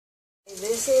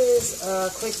This is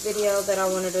a quick video that I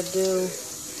wanted to do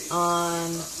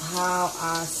on how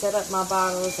I set up my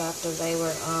bottles after they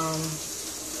were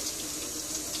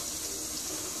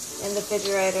in the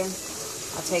refrigerator.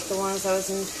 I take the ones that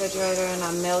was in the refrigerator and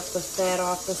I melt the fat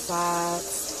off the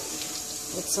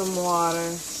sides with some water.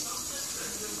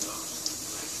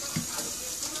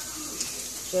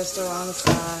 Just around the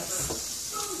sides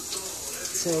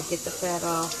to get the fat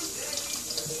off.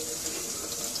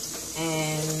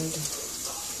 And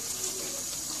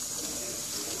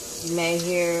you may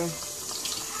hear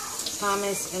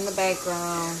Thomas in the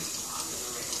background.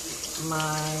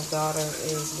 My daughter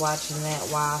is watching that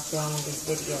while I film this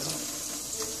video.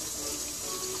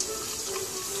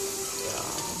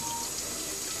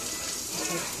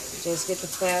 So, just get the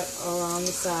fat around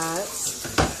the sides.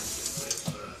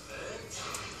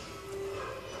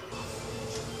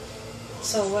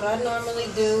 So what I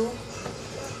normally do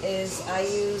is I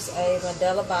use a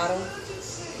Modelo bottle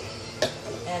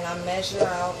and I measure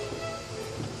out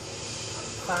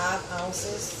 5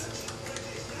 ounces.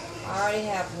 I already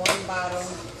have one bottle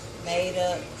made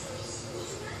up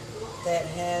that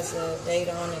has a date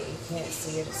on it. You can't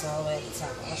see it, it's all at the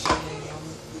top. I'll show you in a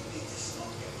moment.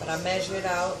 But I measure it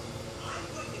out.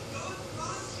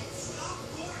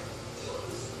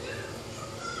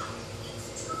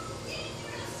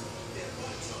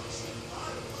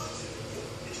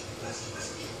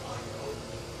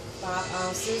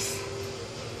 Ounces.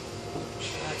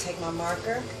 I take my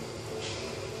marker.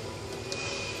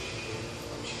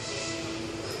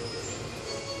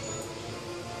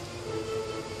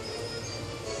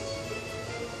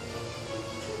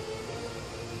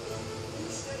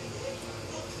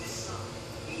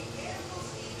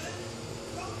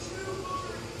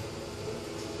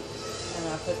 And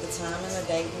I put the time and the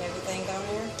date and everything down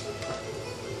there.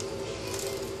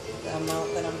 The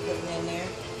amount that I'm putting in there.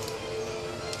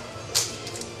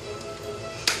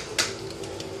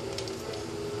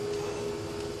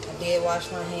 I did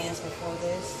wash my hands before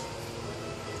this,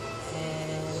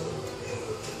 and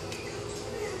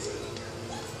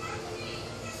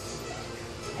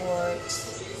pour it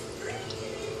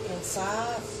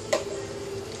inside.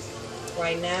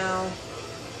 Right now,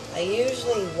 I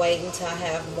usually wait until I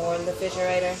have more in the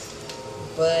refrigerator,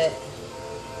 but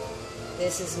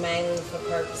this is mainly for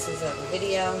purposes of the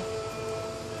video.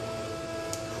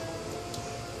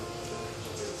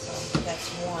 So that's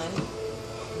one.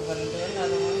 I'm going to do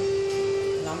another one,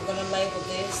 and I'm going to label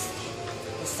this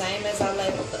the same as I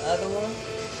labeled the other one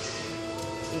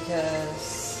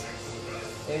because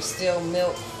there's still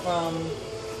milk from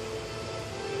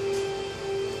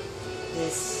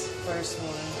this first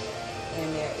one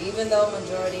in there. Even though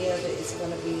majority of it is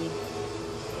going to be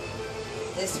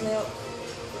this milk,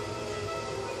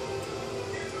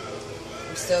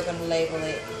 I'm still going to label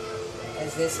it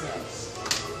as this milk.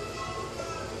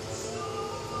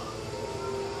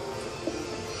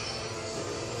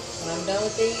 When I'm done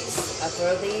with these, I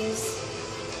throw these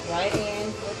right in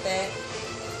with that.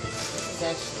 This is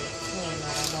actually clean.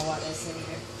 I don't know why that's in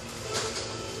here.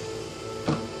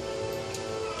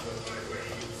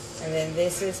 And then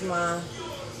this is my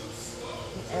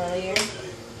earlier.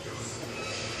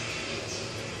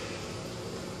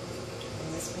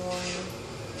 And this one.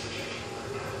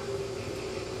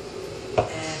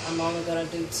 And I'm only going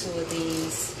to do 2 of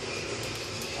these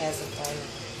as a final.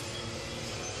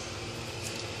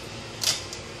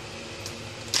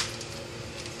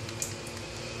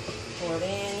 Pour it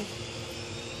in.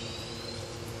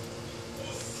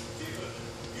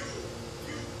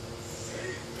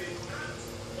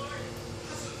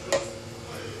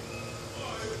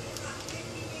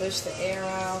 Push the air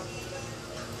out.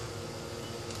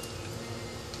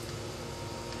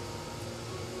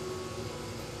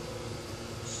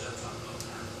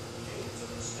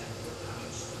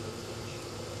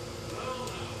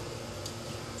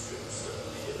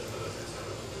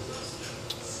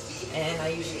 And I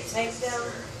usually take them.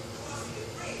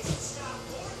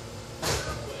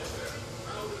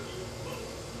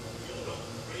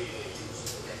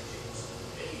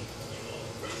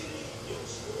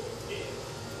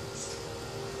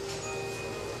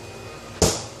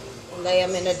 And lay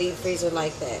them in the deep freezer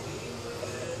like that.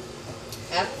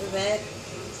 After that,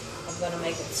 I'm going to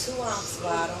make a 2-ounce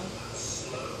bottle.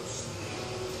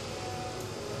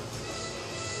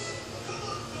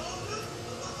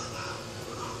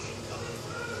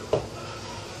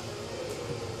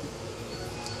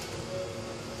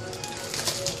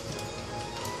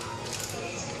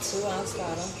 Ounce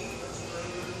bottle.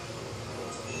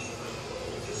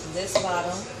 This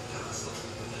bottle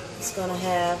is going to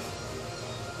have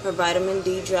her vitamin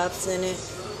D drops in it. I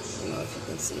don't know if you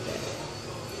can see that.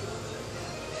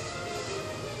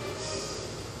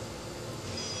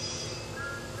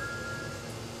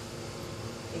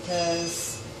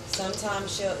 because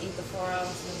sometimes she'll eat the 4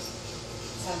 ounces,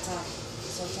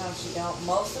 sometimes she don't.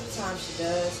 Most of the time she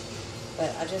does,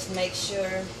 but I just make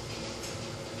sure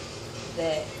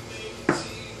that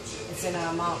it's in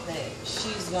our amount that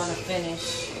she's gonna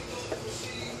finish.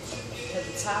 Put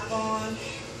the top on,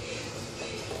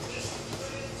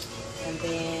 and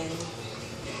then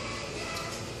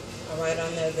I'll write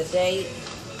on there the date.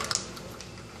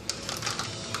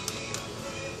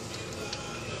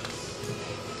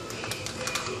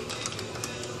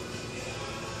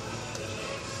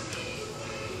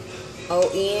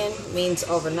 ON means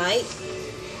overnight.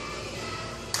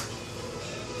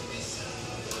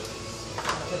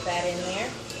 I'll put that in there.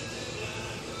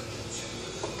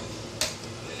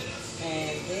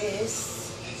 And this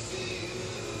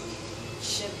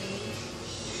should be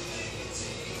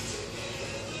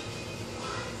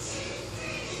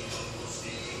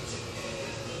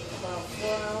about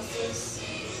 4 ounces.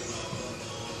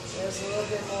 There's a little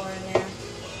bit more in there.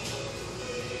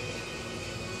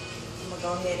 I'm going to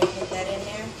go ahead and put that in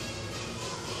there.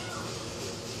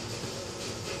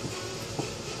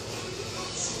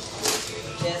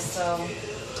 Just so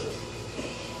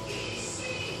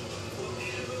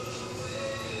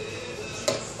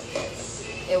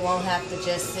it won't have to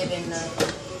just sit in the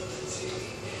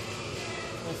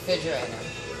refrigerator.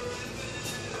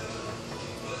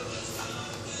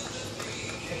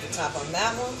 Put the top on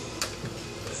that one.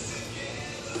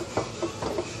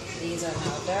 These are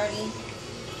now dirty.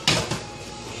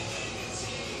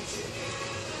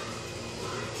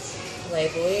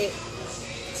 Label it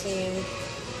 10,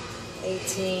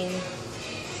 18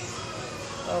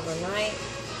 overnight.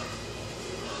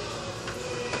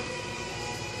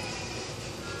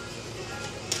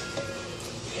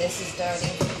 This is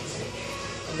dirty,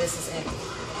 and this is empty.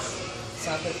 So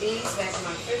I put these back in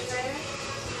my refrigerator.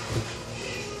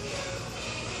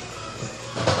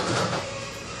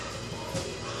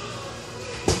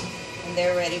 And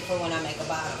they're ready for when I make a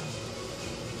bottom.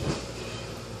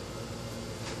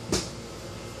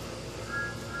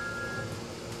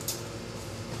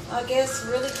 I guess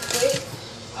really quick,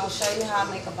 I'll show you how I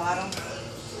make a bottom.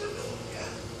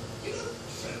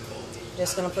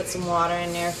 Just gonna put some water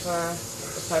in there for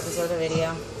the purpose of the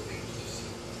video.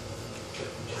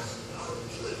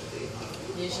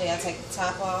 Usually I take the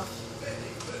top off,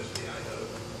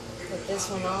 put this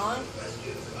one on,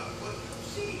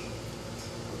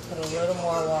 put a little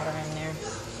more water in there.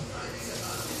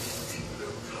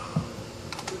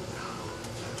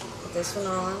 Put this one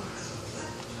on,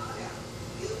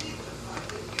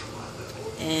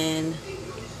 and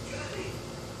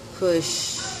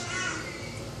push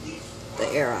the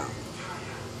air out.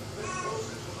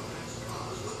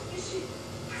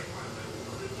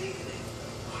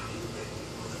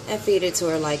 And feed it to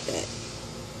her like that.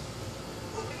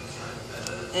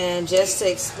 And just to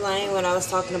explain what I was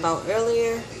talking about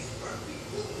earlier,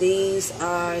 these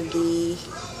are the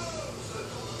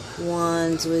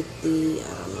ones with the, I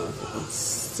don't know if you can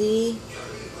see,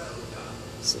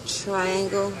 it's a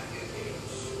triangle.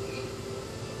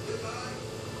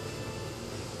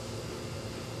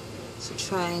 It's a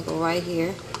triangle right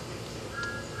here.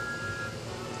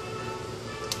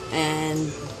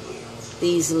 And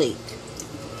these leak.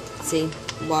 See,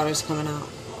 water's coming out.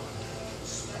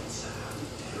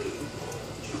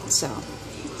 So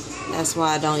that's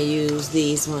why I don't use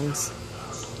these ones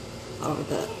over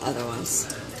the other ones.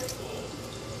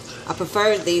 I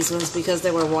preferred these ones because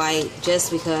they were white,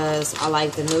 just because I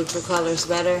like the neutral colors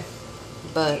better.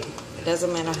 But it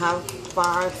doesn't matter how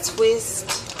far I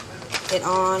twist it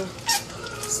on,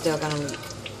 it's still gonna leak.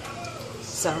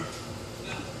 So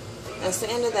that's the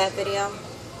end of that video.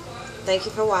 Thank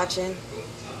you for watching,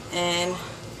 and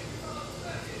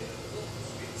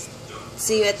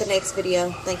see you at the next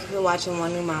video. Thank you for watching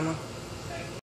One New Mama.